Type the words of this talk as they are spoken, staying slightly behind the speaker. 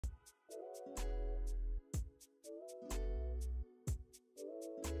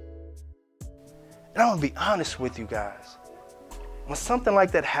And I'm gonna be honest with you guys. When something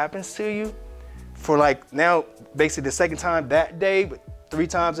like that happens to you, for like now, basically the second time that day, but 3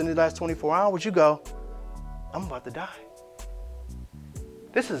 times in the last 24 hours, you go, I'm about to die.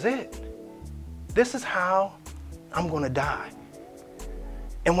 This is it. This is how I'm gonna die.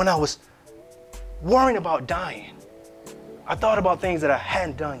 And when I was worrying about dying, I thought about things that I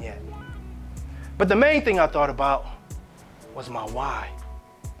hadn't done yet. But the main thing I thought about was my why.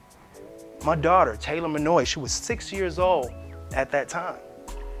 My daughter, Taylor Manoy, she was 6 years old at that time.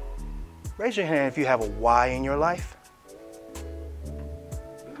 Raise your hand if you have a why in your life.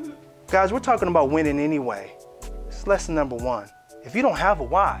 Guys, we're talking about winning anyway. It's lesson number 1. If you don't have a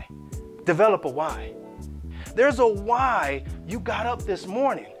why, develop a why. There's a why you got up this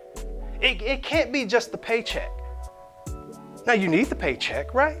morning. It can't be just the paycheck. Now you need the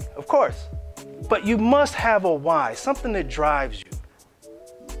paycheck, right? Of course. But you must have a why, something that drives you.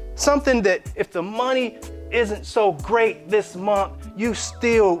 Something that if the money isn't so great this month, you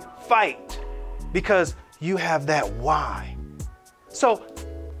still fight because you have that why. So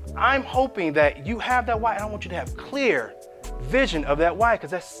I'm hoping that you have that why, and I want you to have clear vision of that why,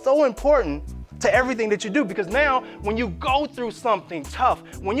 because that's so important to everything that you do. Because now when you go through something tough,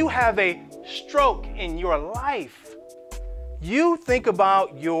 when you have a stroke in your life, you think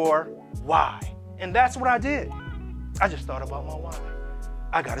about your why. And that's what I did. I just thought about my why.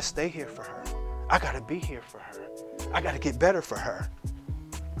 I gotta stay here for her. I gotta be here for her. I gotta get better for her.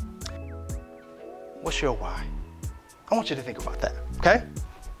 What's your why? I want you to think about that, okay?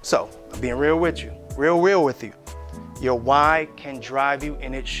 So, I'm being real with you, real with you. Your why can drive you,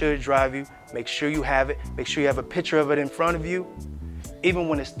 and it should drive you. Make sure you have it. Make sure you have a picture of it in front of you. Even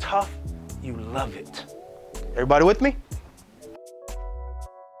when it's tough, you love it. Everybody with me?